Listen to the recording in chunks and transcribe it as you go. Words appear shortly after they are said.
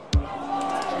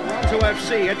Toronto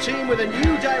FC, a team with a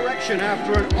new direction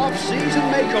after an off-season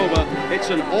makeover. It's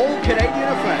an all-Canadian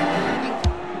affair.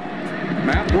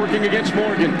 Matt working against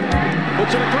Morgan.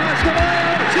 Puts it across the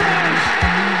line. Yes!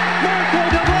 Marco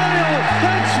Di Maio!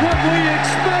 That's what we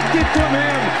expected from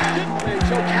him.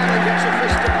 So Cannon gets a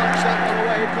fist to punch that one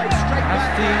away. It played straight back. I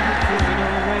see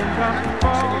the raindrops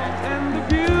fall and the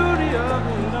beauty of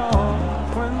it all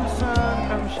when the sun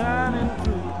comes shining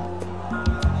through.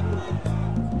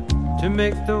 To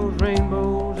make those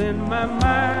rainbows in my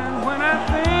mind when I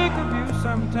think of you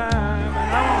sometime,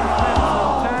 and I want to spend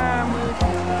some time with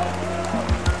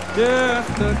you. Just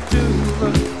the two of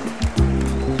us.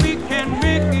 We can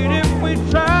make it if we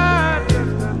try.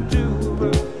 Just the two of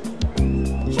us.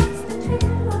 Just the two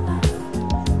of us.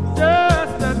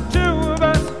 Just the two of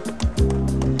us.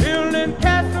 Building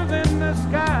castles in the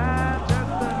sky. Just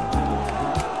the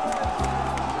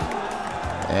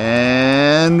two.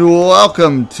 And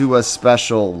welcome to a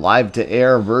special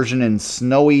live-to-air version in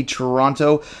snowy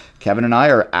Toronto. Kevin and I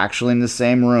are actually in the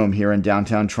same room here in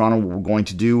downtown Toronto. We're going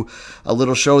to do a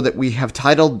little show that we have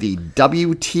titled the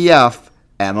WTF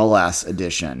MLS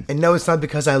edition. And no, it's not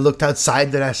because I looked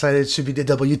outside that I decided it should be the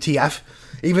WTF.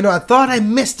 Even though I thought I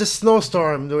missed the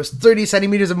snowstorm. There was 30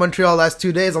 centimeters in Montreal last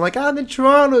 2 days. I'm like, I'm in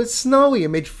Toronto, it's snowy. I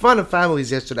made fun of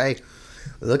families yesterday.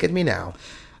 Look at me now.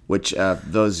 Which,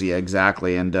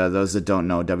 exactly. And those that don't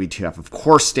know, WTF, of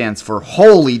course, stands for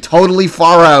Holy Totally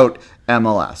Far Out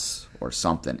MLS. Or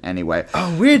something, anyway.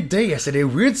 A weird day yesterday.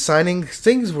 Weird signings.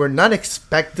 Things were not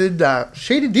expected.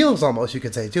 Shady deals almost, you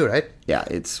could say, too, right? Yeah,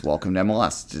 it's welcome to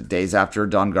MLS. Days after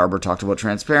Don Garber talked about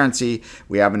transparency,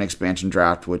 we have an expansion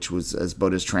draft, which was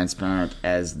about as transparent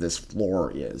as this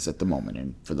floor is at the moment.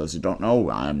 And for those who don't know,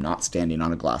 I'm not standing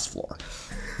on a glass floor.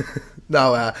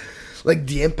 No,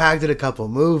 the Impact did a couple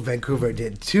move. Vancouver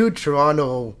did too.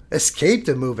 Toronto escaped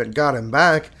a move and got him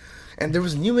back. And there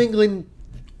was New England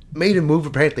made a move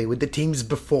apparently with the teams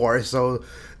before, so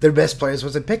their best players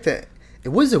wasn't picked. It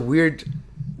was a weird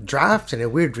draft and a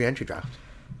weird re-entry draft.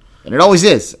 And it always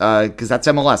is, because that's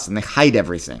MLS, and they hide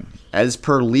everything. As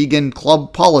per league and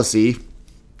club policy, ...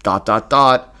 All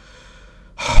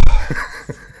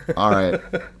right,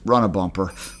 run a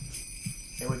bumper.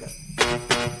 Here we go.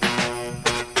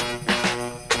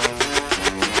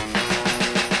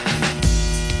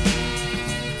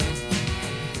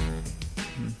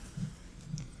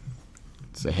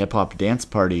 It's a hip-hop dance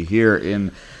party here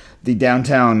in the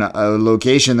downtown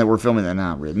location that we're filming at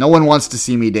now. No one wants to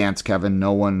see me dance, Kevin.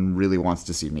 No one really wants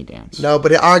to see me dance. No,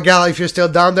 but Argal, if you're still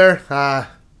down there,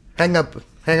 hang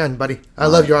on, buddy. I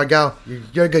love you, Argal.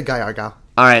 You're a good guy, Argal.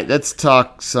 All right, let's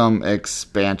talk some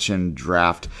expansion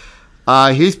draft.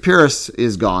 Heath Pierce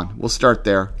is gone. We'll start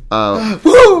there.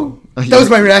 Woo! That was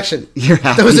my reaction. You're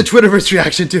happy. That was a Twitterverse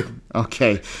reaction, too.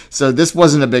 Okay, so this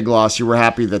wasn't a big loss. You were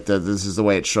happy that this is the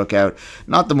way it shook out.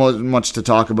 Not the much to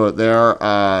talk about there.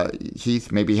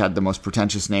 Heath maybe had the most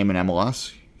pretentious name in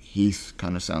MLS. Heath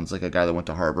kind of sounds like a guy that went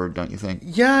to Harvard, don't you think?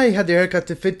 Yeah, he had the haircut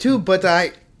to fit too, but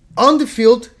on the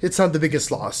field, it's not the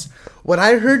biggest loss. What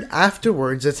I heard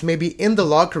afterwards, it's maybe in the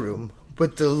locker room,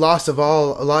 with the loss of a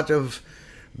lot of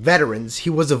veterans, he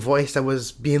was a voice that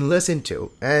was being listened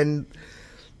to, and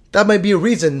that might be a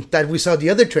reason that we saw the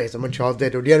other trades that Montreal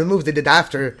did, or the other moves they did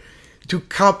after, to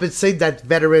compensate that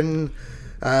veteran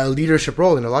leadership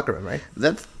role in the locker room, right?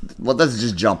 Let's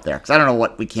just jump there, because I don't know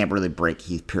what, we can't really break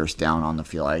Heath Pierce down on the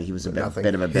field. He was a bit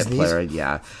of a bit player,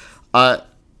 yeah.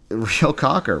 Real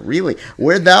Cocker, really?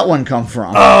 Where'd that one come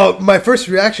from? Oh, my first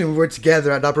reaction when we were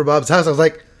together at Upper Bob's house, I was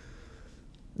like,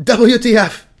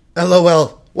 WTF,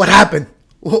 LOL, what happened?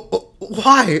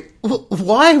 Why?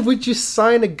 Why would you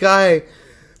sign a guy?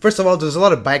 First of all, there's a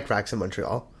lot of bike racks in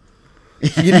Montreal.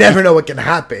 You never know what can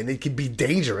happen. It could be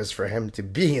dangerous for him to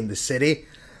be in the city.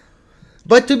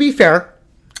 But to be fair,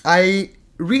 I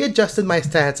readjusted my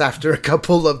stance after a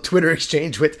couple of Twitter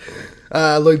exchange with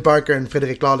Lloyd Barker and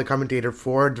Frédéric Law, the commentator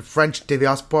for the French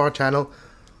TVA Sport channel.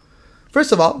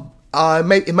 First of all,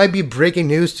 it might be breaking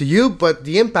news to you, but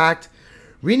the Impact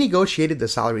renegotiated the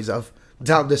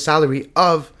salary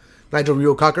of Nigel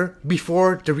Rio-Cocker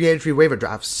before the re-entry waiver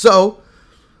draft. So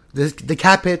the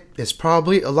cap hit is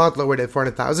probably a lot lower than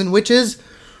 $400,000, which is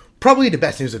probably the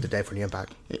best news of the day for the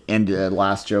Impact. And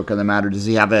last joke on the matter, does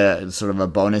he have a sort of a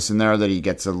bonus in there that he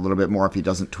gets a little bit more if he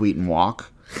doesn't tweet and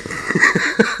walk?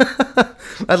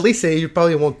 At least he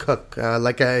probably won't cook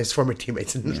like his former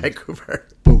teammates in Vancouver.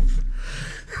 Poof.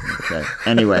 Okay.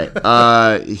 Anyway,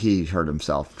 he hurt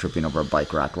himself tripping over a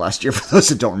bike rack last year, for those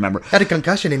that don't remember. Had a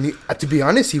concussion, and to be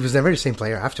honest, he was never the same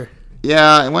player after.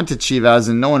 Yeah, it went to Chivas,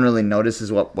 and no one really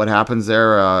notices what happens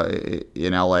there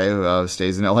in LA.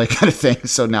 Stays in LA kind of thing.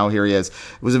 So now here he is.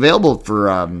 It was available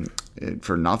for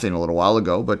nothing a little while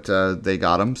ago, but they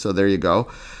got him. So there you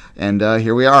go. And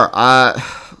here we are.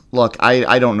 Look,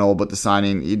 I don't know about the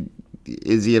signing.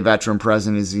 Is he a veteran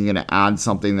present? Is he going to add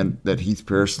something that Heath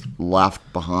Pierce left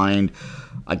behind?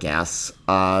 I guess.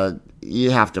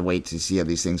 You have to wait to see how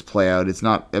these things play out. It's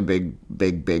not a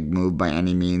big move by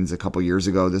any means. A couple years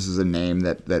ago, this is a name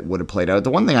that would have played out. The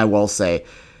one thing I will say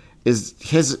is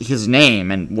his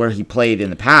name and where he played in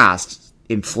the past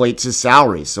inflates his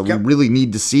salary. So we really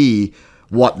need to see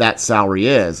what that salary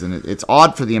is. And it's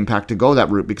odd for the Impact to go that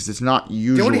route because it's not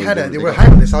usually. They were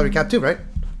high on the salary cap too, right?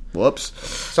 Whoops.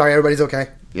 Sorry, everybody's okay.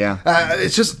 Yeah.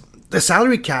 It's just the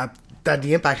salary cap that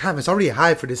the Impact have is already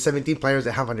high for the 17 players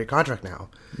that have under contract now.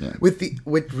 Yeah.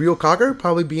 With Rio Cogger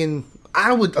probably being,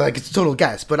 I would it's a total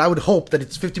guess, but I would hope that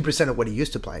it's 50% of what he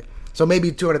used to play. So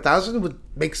maybe 200,000 would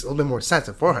makes a little bit more sense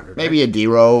than 400. Maybe right? A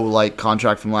D-Row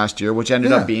contract from last year, which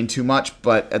ended up being too much.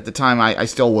 But at the time, I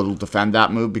still would defend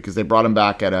that move because they brought him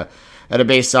back at a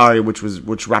base salary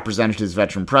which represented his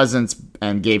veteran presence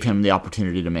and gave him the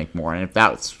opportunity to make more. And if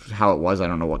that's how it was, I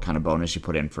don't know what kind of bonus you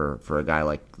put in for a guy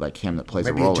like him that plays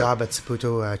maybe a role. Maybe a job at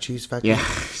Saputo Cheese Factory. Yeah,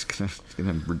 he's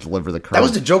gonna deliver the curd. That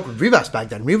was the joke with Rivas back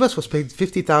then. Rivas was paid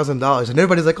 $50,000, and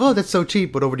everybody's like, "Oh, that's so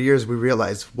cheap." But over the years, we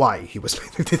realized why he was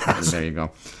paid $50,000. There you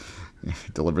go. Yeah,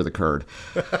 deliver the curd.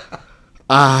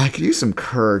 I could use some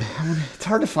curd. It's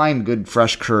hard to find good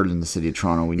fresh curd in the city of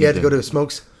Toronto. You have to go to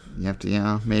Smokes. You have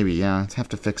to, maybe, have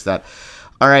to fix that.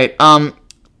 All right,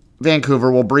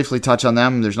 Vancouver, we'll briefly touch on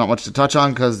them. There's not much to touch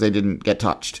on because they didn't get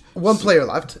touched. One player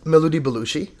left, Melody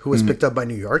Belushi, who was picked up by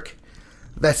New York.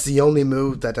 That's the only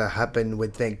move that happened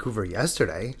with Vancouver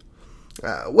yesterday.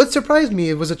 What surprised me,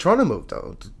 it was a Toronto move,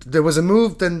 though. There was a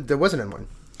move, then there wasn't one.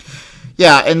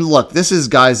 Yeah, and look, this is,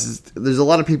 guys, there's a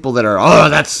lot of people that are,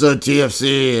 that's the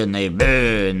TFC, and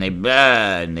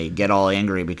they get all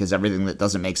angry because everything that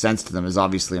doesn't make sense to them is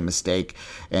obviously a mistake,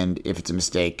 and if it's a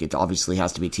mistake, it obviously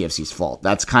has to be TFC's fault.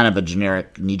 That's kind of a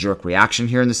generic knee-jerk reaction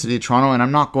here in the city of Toronto, and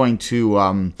I'm not going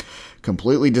to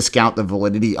completely discount the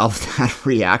validity of that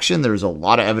reaction. There's a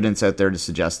lot of evidence out there to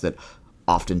suggest that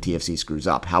often TFC screws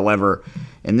up. However,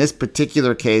 in this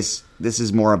particular case, this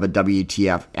is more of a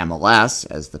WTF MLS,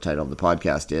 as the title of the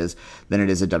podcast is, than it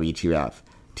is a WTF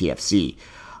TFC.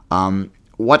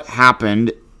 What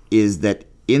happened is that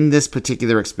in this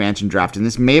particular expansion draft, and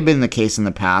this may have been the case in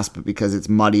the past, but because it's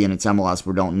muddy and it's MLS,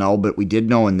 we don't know, but we did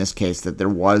know in this case that there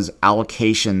was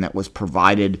allocation that was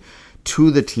provided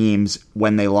to the teams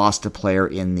when they lost a player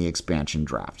in the expansion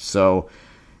draft. So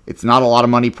it's not a lot of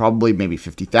money, probably maybe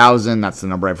 $50,000. That's the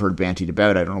number I've heard bantied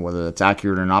about. I don't know whether that's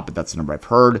accurate or not, but that's the number I've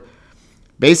heard.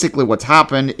 Basically, what's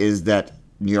happened is that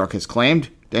New York has claimed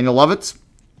Daniel Lovitz.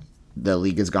 The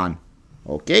league is gone.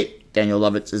 Okay, Daniel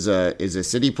Lovitz is a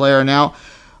city player now.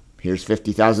 Here's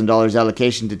 $50,000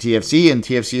 allocation to TFC, and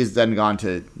TFC has then gone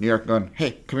to New York going,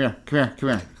 hey, come here. Do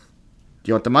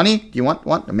you want the money? Do you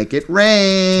want to make it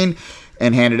rain?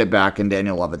 And handed it back, and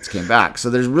Daniel Lovitz came back. So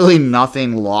there's really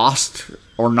nothing lost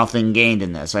or nothing gained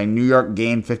in this. New York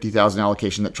gained $50,000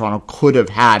 allocation that Toronto could have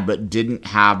had but didn't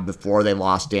have before they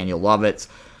lost Daniel Lovitz.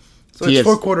 So it's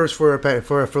 4 quarters for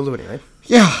Looney, right?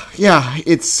 Yeah.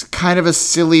 It's kind of a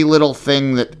silly little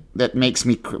thing that makes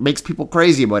people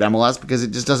crazy about MLS because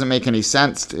it just doesn't make any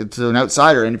sense to an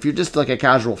outsider. And if you're just like a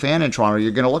casual fan in Toronto,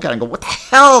 you're going to look at it and go, what the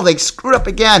hell? They screwed up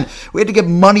again. We had to give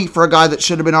money for a guy that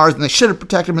should have been ours, and they should have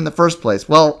protected him in the first place.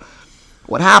 Well,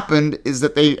 what happened is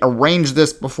that they arranged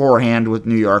this beforehand with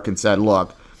New York and said,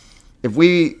 look,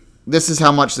 this is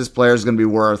how much this player is going to be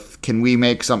worth. Can we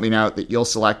make something out that you'll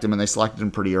select him? And they selected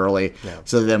him pretty early. Yeah.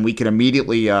 So then we can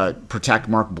immediately protect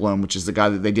Mark Bloom, which is the guy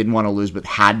that they didn't want to lose but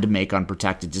had to make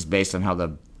unprotected just based on how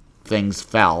the things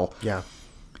fell. Yeah.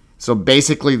 So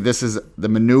basically this is the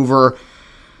maneuver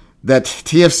that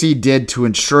TFC did to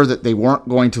ensure that they weren't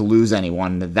going to lose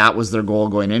anyone. That was their goal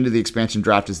going into the expansion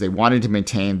draft, is they wanted to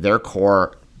maintain their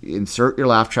core. Insert your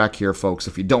laugh track here, folks,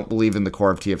 if you don't believe in the core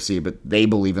of TFC, but they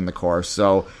believe in the core.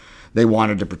 So they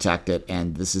wanted to protect it,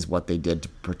 and this is what they did to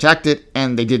protect it,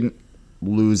 and they didn't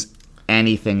lose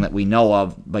anything that we know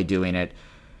of by doing it.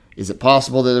 Is it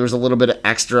possible that there was a little bit of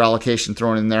extra allocation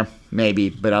thrown in there? Maybe,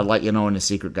 but I'll let you know in a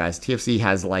secret, guys. TFC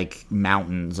has like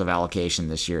mountains of allocation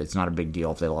this year. It's not a big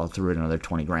deal if they threw in another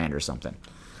 $20,000 or something.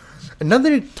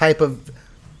 Another type of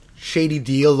shady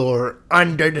deal or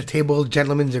under-the-table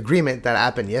gentleman's agreement that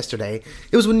happened yesterday,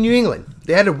 it was with New England.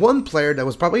 They had one player that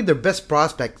was probably their best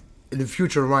prospect in the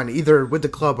future run, either with the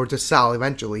club or to sell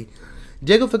eventually.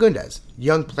 Diego Fagundes,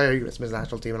 young player, U.S. men's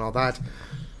national team and all that.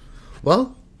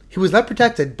 Well, He was not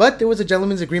protected, but there was a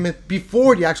gentleman's agreement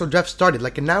before the actual draft started,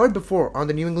 like an hour before, on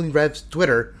the New England Revs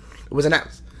Twitter. It was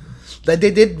announced that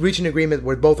they did reach an agreement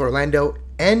with both Orlando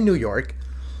and New York,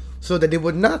 so that they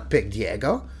would not pick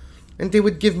Diego, and they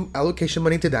would give allocation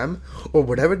money to them or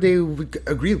whatever they would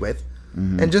agree with,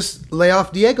 and just lay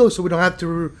off Diego, so we don't have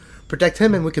to protect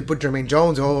him, and we could put Jermaine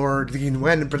Jones or Dean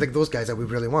Nguyen and protect those guys that we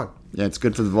really want. Yeah, it's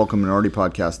good for the Vocal Minority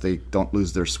podcast. They don't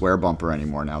lose their swear bumper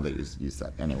anymore now. They use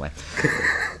that anyway.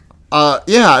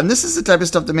 Yeah, and this is the type of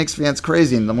stuff that makes fans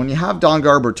crazy. And when you have Don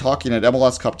Garber talking at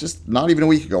MLS Cup just not even a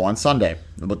week ago on Sunday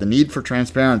about the need for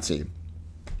transparency,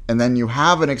 and then you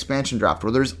have an expansion draft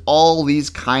where there's all these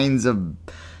kinds of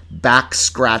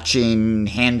back-scratching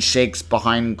handshakes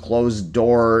behind closed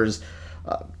doors,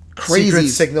 crazy secret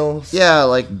signals. Yeah,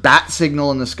 like bat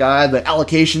signal in the sky. The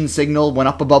allocation signal went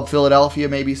up above Philadelphia,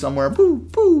 maybe somewhere. Boo,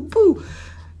 boo, boo.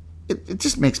 It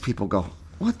just makes people go,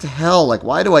 what the hell? Like,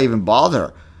 why do I even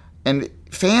bother? And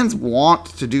fans want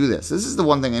to do this. This is the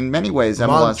one thing, in many ways, MLS...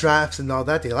 Mock drafts and all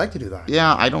that, they like to do that.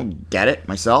 Yeah, I don't get it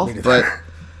myself, but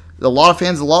a lot of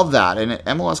fans love that, and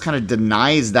MLS kind of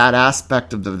denies that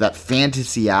aspect of that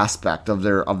fantasy aspect of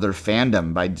their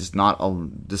fandom by just not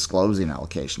disclosing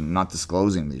allocation, not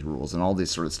disclosing these rules and all this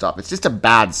sort of stuff. It's just a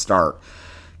bad start,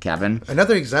 Kevin.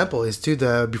 Another example is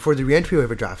before the re-entry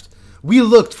waiver draft. We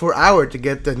looked for hours to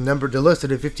get the list of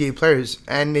the 58 players,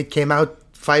 and it came out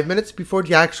 5 minutes before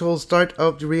the actual start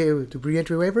of the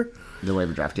re-entry waiver. The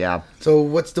waiver draft, yeah. So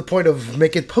what's the point of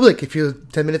make it public if you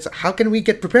 10 minutes? How can we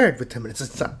get prepared with 10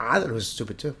 minutes? I thought it was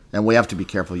stupid too. And we have to be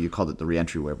careful. You called it the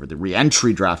re-entry waiver. The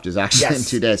re-entry draft is actually in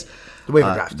 2 days. The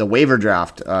waiver draft. The waiver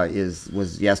draft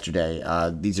was yesterday.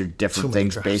 These are different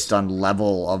things based on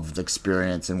level of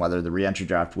experience and whether the re-entry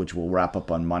draft, which will wrap up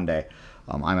on Monday.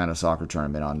 I'm at a soccer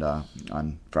tournament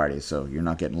on Friday, so you're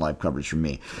not getting live coverage from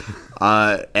me.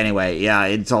 Anyway, yeah,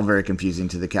 it's all very confusing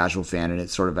to the casual fan, and it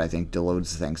sort of, I think,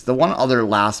 deloads things. The one other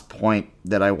last point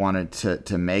that I wanted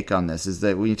to make on this is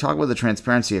that when you talk about the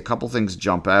transparency, a couple things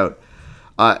jump out.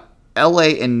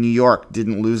 LA and New York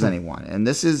didn't lose anyone, and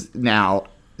this is now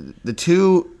the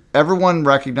two... Everyone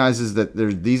recognizes that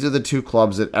these are the two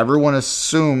clubs that everyone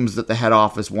assumes that the head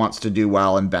office wants to do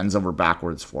well and bends over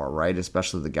backwards for, right?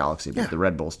 Especially the Galaxy, but the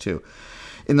Red Bulls too.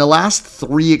 In the last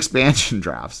 3 expansion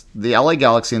drafts, the LA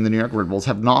Galaxy and the New York Red Bulls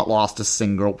have not lost a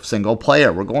single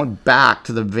player. We're going back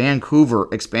to the Vancouver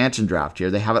expansion draft here.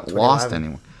 They haven't lost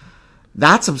anyone.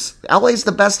 LA's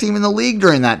the best team in the league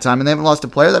during that time, and they haven't lost a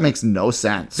player. That makes no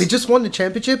sense. They just won the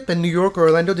championship, and New York or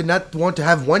Orlando did not want to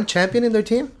have one champion in their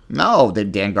team? No,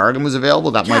 Dan Gargan was available.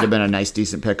 That might have been a nice,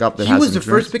 decent pickup. He was the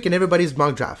first pick in everybody's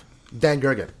mock draft, Dan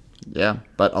Gargan. Yeah,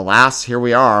 but alas, here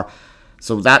we are.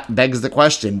 So that begs the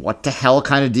question, what the hell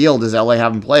kind of deal does LA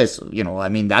have in place? I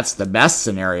mean, that's the best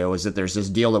scenario, is that there's this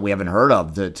deal that we haven't heard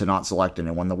of to not select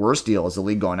anyone. The worst deal is the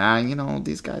league going,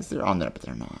 these guys, they're on there, but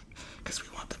they're not, because we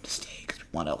want them to stay.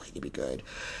 Want LA to be good.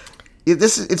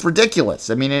 It's ridiculous.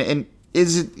 I mean, and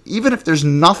even if there's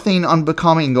nothing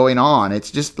unbecoming going on,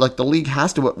 it's just like the league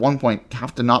has to at one point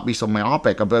have to not be so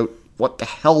myopic about what the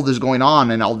hell is going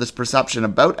on and all this perception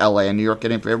about LA and New York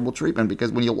getting favorable treatment.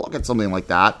 Because when you look at something like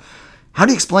that, how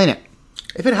do you explain it?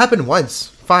 If it happened once,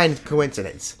 fine,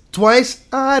 coincidence. Twice,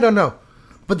 I don't know.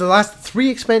 But the last 3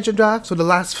 expansion drafts, so the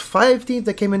last 5 teams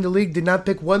that came in the league did not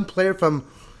pick one player from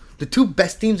the 2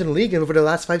 best teams in the league over the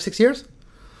last 5-6 years.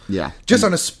 Yeah, just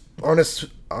on the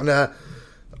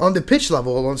pitch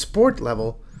level, on sport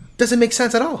level, doesn't make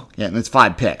sense at all. Yeah, and it's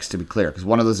 5 picks to be clear, because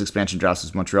one of those expansion drafts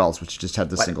was Montreal's, which just had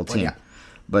the single team. Yeah.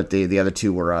 But the other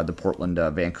 2 were the Portland,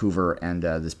 Vancouver, and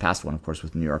this past one, of course,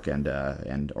 with New York and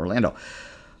Orlando.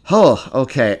 Oh,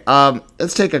 okay.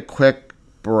 Let's take a quick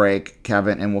break,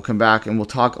 Kevin, and we'll come back and we'll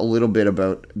talk a little bit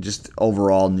about just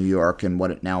overall New York and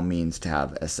what it now means to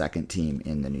have a second team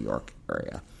in the New York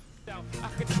area. I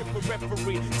could trip a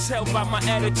referee, tell by my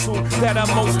attitude that I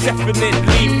most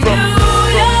definitely from.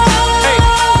 Hey,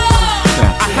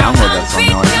 I download that song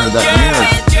now. I haven't heard that in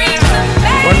years.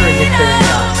 I'm wondering if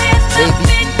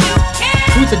maybe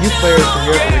who's the new players from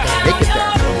Europe that are going to make it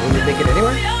there? Will they make it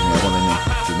anywhere? Yeah,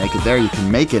 well, if you make it there, you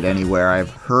can make it anywhere.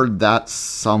 I've heard that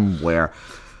somewhere.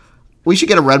 We should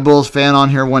get a Red Bulls fan on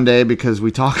here one day, because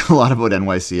we talk a lot about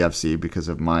NYCFC because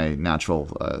of my natural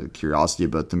curiosity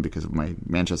about them, because of my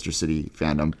Manchester City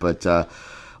fandom, but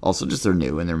also just they're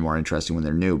new and they're more interesting when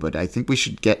they're new. But I think we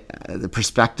should get the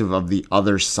perspective of the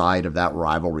other side of that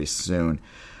rivalry soon.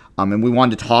 And we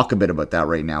wanted to talk a bit about that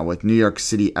right now with New York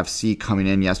City FC coming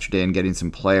in yesterday and getting some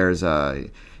players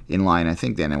in line. I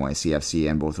think the NYCFC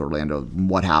and both Orlando,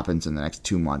 what happens in the next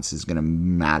 2 months is going to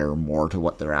matter more to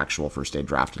what their actual first day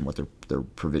draft and what their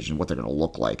provision, what they're going to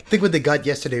look like. I think what they got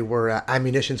yesterday were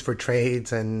ammunitions for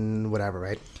trades and whatever,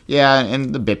 right? Yeah,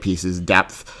 and the bit pieces,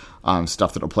 depth,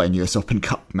 stuff that'll play in U.S. Open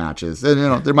Cup matches.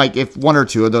 And, there might, if one or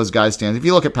two of those guys stand. If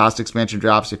you look at past expansion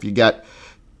drafts, if you get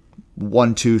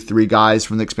 1, 2, 3 guys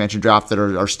from the expansion draft that are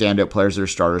standout players that are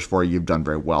starters for you, you've done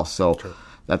very well. So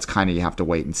that's kind of, you have to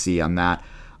wait and see on that.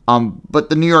 But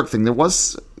the New York thing,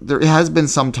 there has been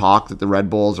some talk that the Red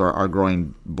Bulls are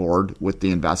growing bored with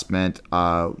the investment.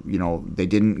 They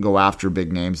didn't go after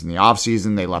big names in the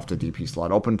offseason. They left a DP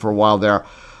slot open for a while there.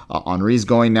 Henri's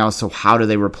going now, so how do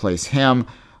they replace him?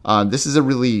 This is a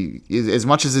really, as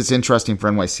much as it's interesting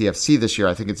for NYCFC this year,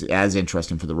 I think it's as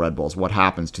interesting for the Red Bulls. What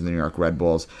happens to the New York Red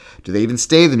Bulls? Do they even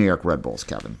stay the New York Red Bulls,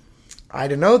 Kevin? I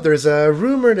don't know. There's a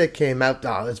rumor that came out.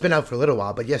 It's been out for a little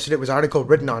while, but yesterday was an article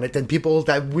written on it, and people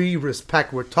that we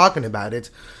respect were talking about it.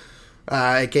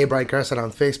 A.k.a. Brian Carson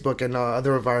on Facebook and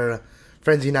other of our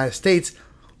friends in the United States.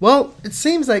 Well, it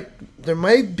seems like there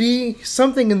might be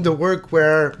something in the work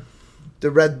where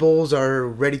the Red Bulls are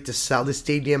ready to sell the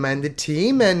stadium and the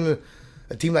team, and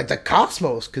a team like the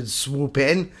Cosmos could swoop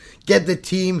in, get the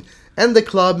team and the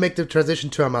club, make the transition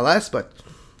to MLS, but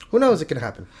who knows, it can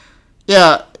happen.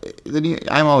 Yeah,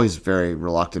 I'm always very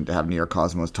reluctant to have New York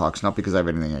Cosmos talks, not because I have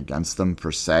anything against them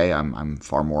per se. I'm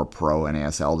far more pro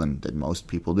NASL than most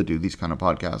people that do these kind of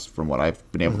podcasts, from what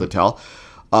I've been able to tell.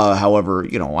 However,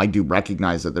 I do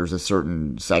recognize that there's a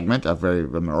certain segment, a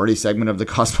minority segment of the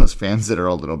Cosmos fans that are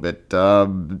a little bit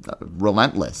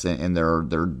relentless in their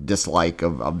dislike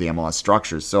of the MLS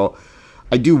structures. So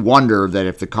I do wonder that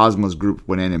if the Cosmos group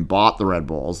went in and bought the Red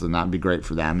Bulls, then that'd be great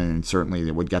for them, and certainly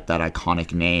they would get that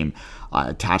iconic name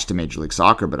attached to Major League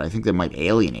Soccer, but I think they might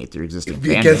alienate their existing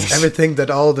fan against base. Everything that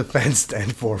all the fans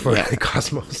stand for the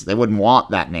Cosmos. They wouldn't want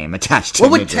that name attached to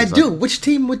What would Major Ted League do? Soccer. Which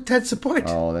team would Ted support?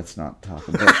 Oh, let's not talk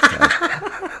about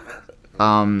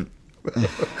Ted.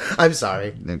 I'm sorry.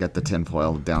 They've got the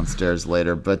tinfoil downstairs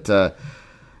later, but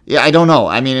yeah, I don't know.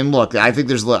 I mean, and look, I think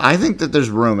that there's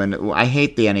room, and I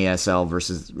hate the NASL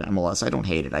versus MLS. I don't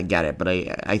hate it. I get it, but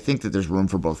I think that there's room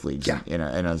for both leagues in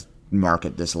a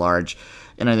market this large,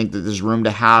 and I think that there's room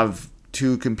to have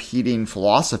two competing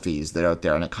philosophies that are out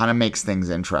there, and it kind of makes things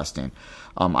interesting.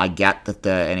 I get that the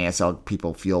NASL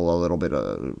people feel a little bit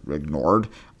ignored.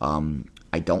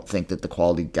 I don't think that the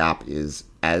quality gap is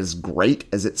as great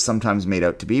as it's sometimes made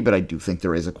out to be, but I do think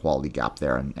there is a quality gap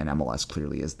there, and MLS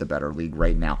clearly is the better league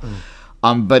right now.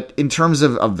 But in terms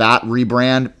of that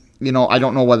rebrand, I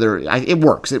don't know whether it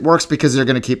works. It works because they're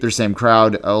going to keep their same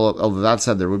crowd. Although that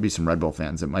said, there would be some Red Bull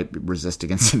fans that might resist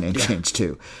against the name change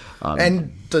too.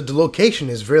 And the location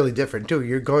is really different too.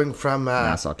 You're going from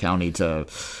Nassau County to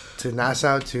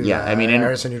Nassau to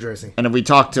Harrison, New Jersey. And if we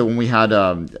talked to, when we had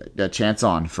a Chance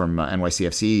on from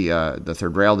NYCFC, the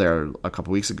third rail there a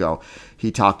couple weeks ago,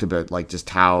 he talked about just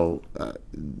how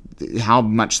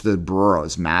much the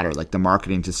boroughs matter, like the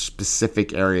marketing to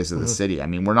specific areas of the city. I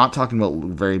mean, we're not talking about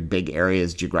very big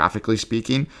areas geographically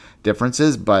speaking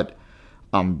differences, but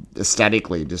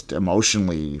aesthetically, just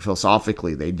emotionally,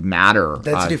 philosophically, they matter.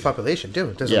 Density of population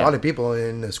too. There's a lot of people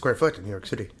in a square foot in New York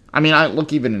City. I mean, I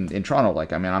look even in Toronto.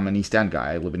 I'm an East End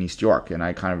guy. I live in East York, and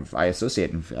I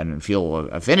associate and feel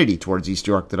affinity towards East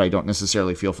York that I don't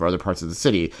necessarily feel for other parts of the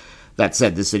city. That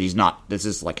said, this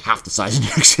is like half the size of New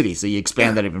York City. So you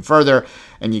expand that even further,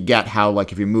 and you get how,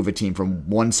 if you move a team from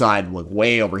one side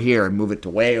way over here and move it to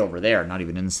way over there, not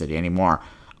even in the city anymore,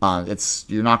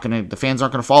 the fans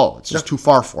aren't gonna follow. It's just too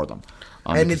far for them.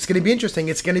 And it's going to be interesting.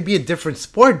 It's going to be a different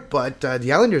sport, but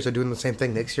the Islanders are doing the same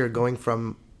thing next year, going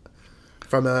from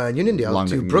Uniondale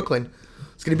to Brooklyn.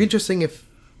 It's going to be interesting if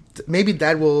maybe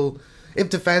that will, if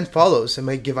the fan follows, it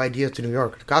might give ideas to New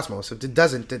York, to Cosmos. If it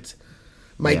doesn't, it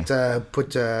might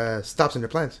put stops in their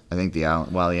plans. I think the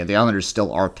Islanders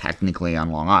still are technically on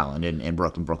Long Island in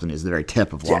Brooklyn. Brooklyn is the very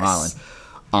tip of Long Island.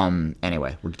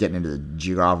 Anyway, we're getting into the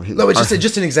geography. No, it's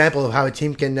just an example of how a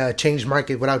team can change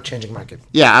market without changing market.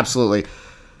 Yeah, absolutely.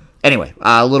 Anyway,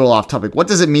 a little off topic. What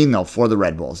does it mean though for the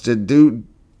Red Bulls? Does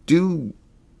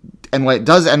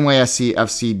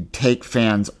NYCFC take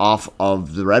fans off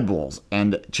of the Red Bulls?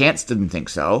 And Chance didn't think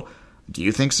so. Do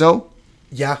you think so?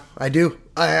 Yeah, I do.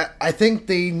 I think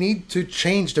they need to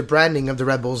change the branding of the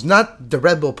Red Bulls, not the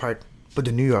Red Bull part, but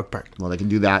the New York part. Well, they can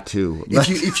do that too.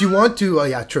 If you want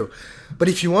to, true. But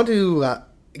if you want to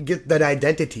get that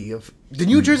identity of the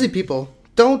New Jersey people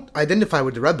don't identify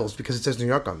with the Red Bulls because it says New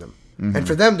York on them, and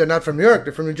for them, they're not from New York;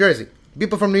 they're from New Jersey.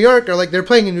 People from New York are they're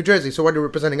playing in New Jersey, so why are they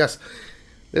representing us?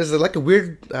 There's a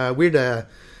weird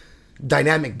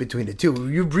dynamic between the two.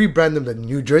 You rebrand them the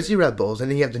New Jersey Red Bulls, and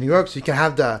then you have the New York, so you can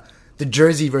have the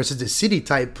Jersey versus the city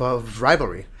type of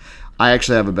rivalry. I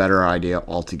actually have a better idea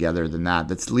altogether than that.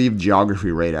 Let's leave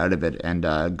geography right out of it and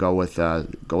go with a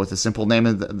simple name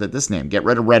of this name. Get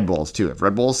rid of Red Bulls too. If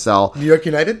Red Bulls sell, New York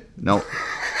United? No.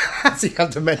 So you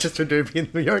have the Manchester Derby in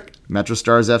New York? Metro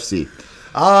Stars FC.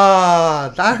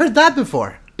 Ah, I heard that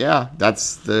before. Yeah,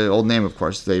 that's the old name, of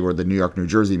course. They were the New York, New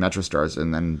Jersey Metro Stars,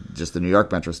 and then just the New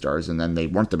York Metro Stars, and then they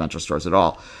weren't the Metro Stars at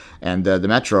all. And the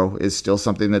Metro is still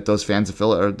something that those fans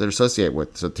associate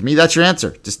with. So to me, that's your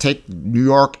answer. Just take New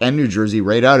York and New Jersey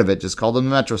right out of it. Just call them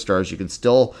the Metro Stars. You can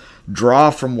still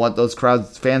draw from what those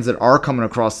fans that are coming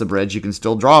across the bridge, you can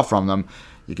still draw from them.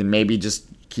 You can maybe just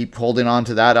keep holding on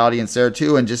to that audience there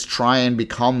too, and just try and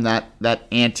become that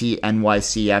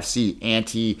anti-NYCFC,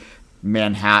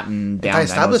 anti-Manhattan,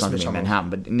 Anti-establishment, Manhattan,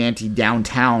 but an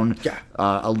anti-downtown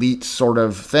elite sort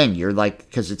of thing. You're like,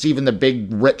 because it's even the big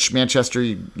rich Manchester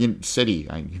City,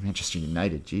 Manchester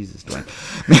United, Jesus,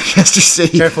 Dwayne, Manchester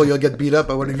City. Careful, you'll get beat up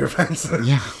by one of your friends.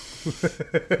 Yeah.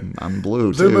 I'm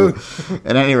blue too.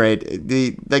 At any rate,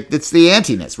 it's the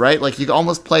antiness, right? Like you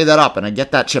almost play that up, and I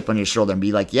get that chip on your shoulder and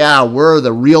be like, "Yeah, we're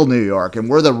the real New York, and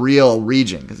we're the real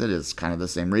region," because it is kind of the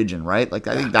same region, right? Like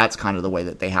I think that's kind of the way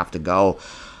that they have to go.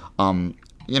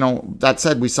 That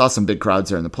said, we saw some big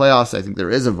crowds there in the playoffs. I think there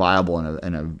is a viable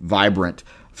and a vibrant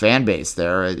fan base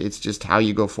there. It's just how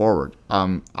you go forward.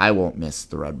 I won't miss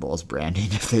the Red Bulls branding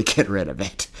if they get rid of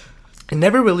it. It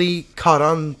never really caught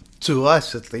on to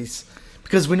us, at least,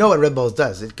 because we know what Red Bulls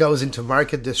does. It goes into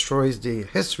market, destroys the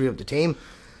history of the team,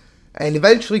 and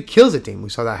eventually kills the team. We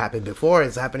saw that happen before.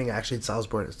 It's happening actually in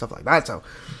Salzburg and stuff like that. So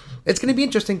it's going to be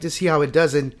interesting to see how it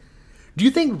does. And do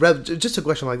you think, just a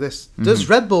question like this, does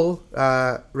Red Bull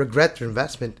regret their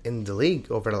investment in the league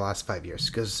over the last 5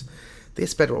 years? Because they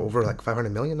spent over like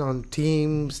 $500 million on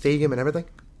team, stadium, and everything.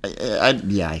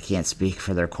 I can't speak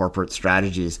for their corporate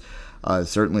strategies.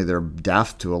 Certainly they're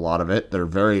deaf to a lot of it. They're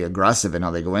very aggressive in how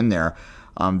they go in there.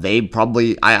 They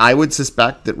probably, I would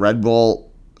suspect that Red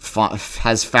Bull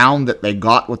has found that they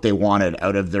got what they wanted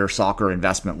out of their soccer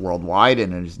investment worldwide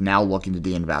and is now looking to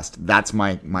de-invest. That's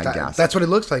my guess. That's what it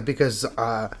looks like, because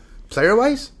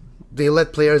player-wise, they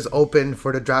let players open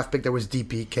for the draft pick that was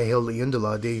DP, Cahill,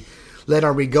 Leundula. They let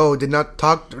Henry go, did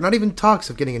not even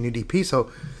talks of getting a new DP,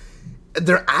 so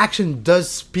their action does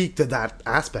speak to that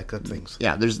aspect of things.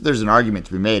 Yeah, there's an argument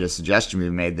to be made, a suggestion to be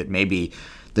made that maybe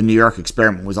the New York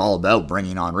experiment was all about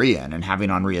bringing Henry in and having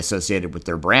Henry associated with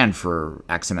their brand for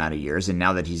X amount of years. And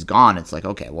now that he's gone, it's like,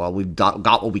 okay, well, we've got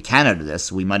what we can out of this.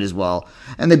 So we might as well.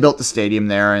 And they built the stadium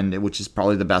there, which is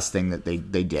probably the best thing that they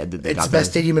did. It's the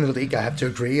best stadium in the league, I have to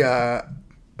agree. On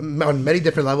many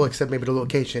different levels, except maybe the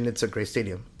location, it's a great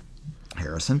stadium.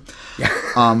 Harrison.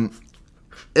 Yeah.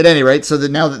 At any rate, so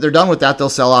that now that they're done with that, they'll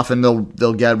sell off and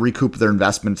they'll recoup their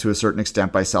investment to a certain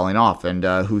extent by selling off. And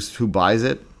who buys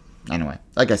it? Anyway,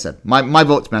 like I said, my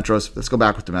vote's Metros. Let's go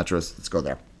back with the Metros. Let's go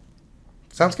there.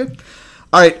 Sounds good.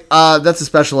 All right, that's a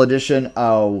special edition.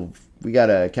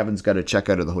 Kevin's got to check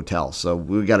out of the hotel, so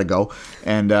we got to go.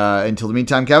 And until the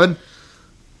meantime, Kevin,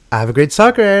 have a great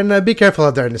soccer and be careful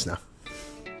out there in the snow.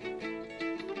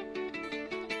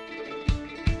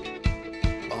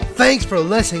 Thanks for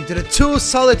listening to the Two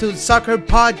Solitudes Soccer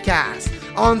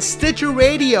Podcast on Stitcher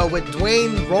Radio with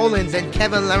Dwayne Rollins and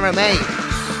Kevin Laramie.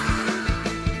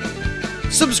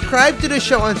 Subscribe to the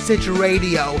show on Stitcher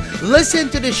Radio. Listen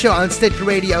to the show on Stitcher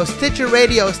Radio. Stitcher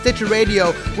Radio, Stitcher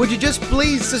Radio. Would you just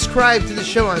please subscribe to the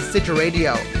show on Stitcher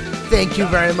Radio? Thank you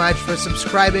very much for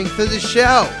subscribing to the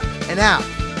show. And now,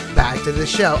 back to the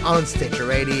show on Stitcher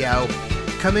Radio.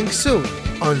 Coming soon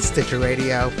on Stitcher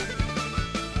Radio.